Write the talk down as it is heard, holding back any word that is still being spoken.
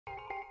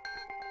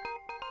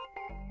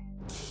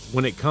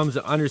When it comes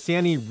to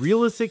understanding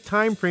realistic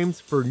timeframes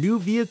for new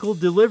vehicle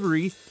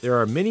delivery, there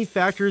are many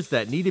factors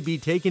that need to be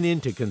taken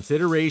into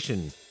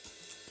consideration.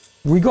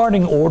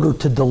 Regarding order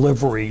to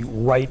delivery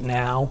right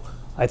now,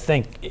 I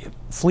think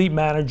fleet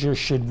managers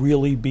should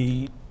really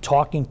be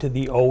talking to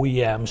the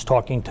OEMs,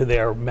 talking to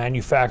their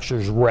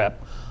manufacturer's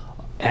rep,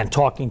 and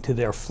talking to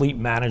their fleet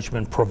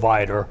management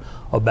provider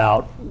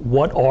about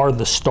what are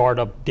the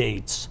startup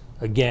dates.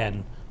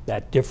 Again,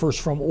 that differs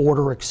from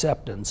order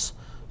acceptance,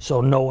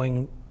 so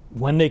knowing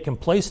when they can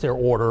place their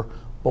order,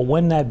 but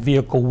when that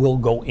vehicle will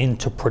go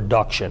into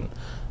production.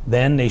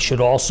 Then they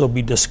should also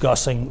be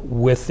discussing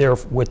with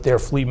their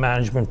fleet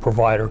management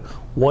provider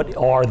what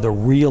are the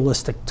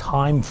realistic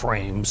time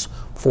frames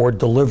for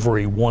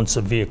delivery once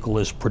a vehicle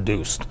is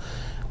produced.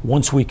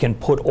 Once we can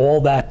put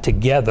all that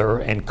together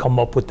and come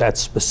up with that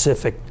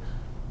specific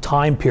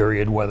time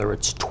period, whether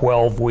it's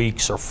 12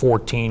 weeks or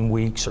 14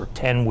 weeks or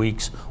 10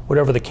 weeks,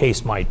 whatever the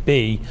case might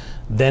be,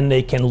 then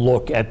they can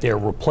look at their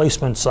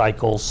replacement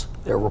cycles,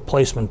 their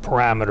replacement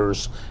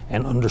parameters,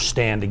 and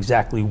understand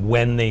exactly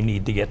when they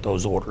need to get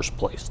those orders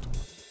placed.